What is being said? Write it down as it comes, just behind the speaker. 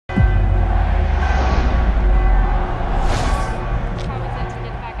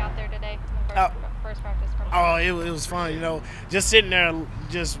it was fun. Just sitting there,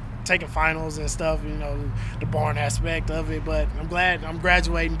 just taking finals and stuff. The barn aspect of it. But I'm glad I'm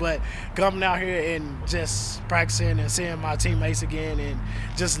graduating. But coming out here and just practicing and seeing my teammates again, and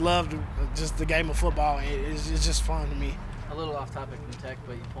just love just the game of football. It's just fun to me. A little off topic from Tech,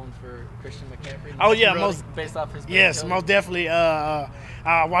 but you pulling for Christian McCaffrey? Oh yeah, based off his. Yes, most definitely. I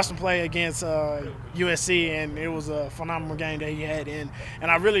watched him play against USC, and it was a phenomenal game that he had. And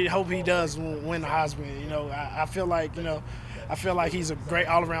I really hope he does win the Heisman. I feel like he's a great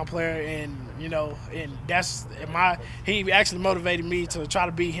all-around player, and and that's he actually motivated me to try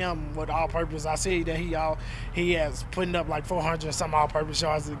to beat him with all-purpose. I see that he has putting up like 400 and some all-purpose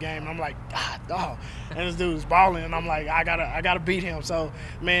yards in the game. And I'm like, dog, and this dude's balling, and I'm like, I gotta beat him. So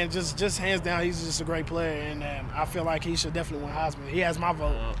man, just hands down, he's just a great player, and I feel like he should definitely win Heisman. He has my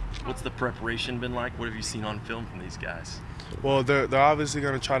vote. What's the preparation been like? What have you seen on film from these guys? Well, they're obviously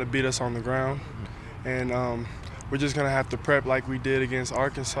going to try to beat us on the ground, and we're just going to have to prep like we did against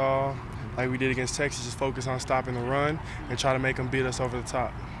Arkansas, like we did against Texas, just focus on stopping the run and try to make them beat us over the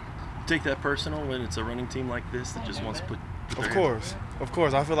top. Take that personal when it's a running team like this that just wants to put Of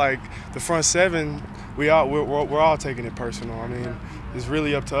course. I feel like the front seven, we're all taking it personal. I mean, it's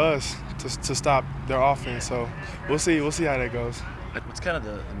really up to us to stop their offense. So we'll see how that goes. What's kind of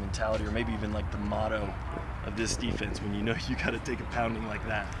the mentality, or maybe even like the motto of this defense when you got to take a pounding like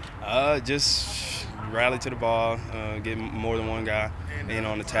that? Just rally to the ball, get more than one guy in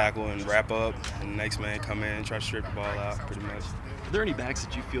on the tackle and wrap up, and the next man come in and try to strip the ball out pretty much. Are there any backs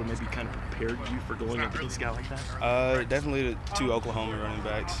that you feel maybe kind of prepared you for going up against a guy like that? Definitely the two Oklahoma running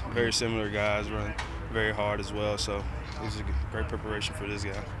backs. Very similar guys, run very hard as well, so it was a great preparation for this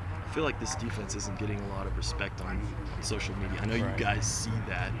guy. I feel like this defense isn't getting a lot of respect on social media. I know you guys see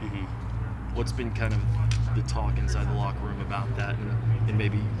that. What's been kind of the talk inside the locker room about that, and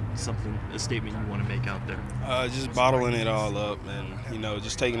maybe a statement you want to make out there? Just bottling it all up, and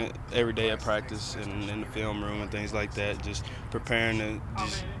just taking it every day at practice and in the film room and things like that. Just preparing to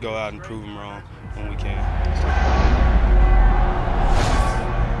just go out and prove them wrong when we can.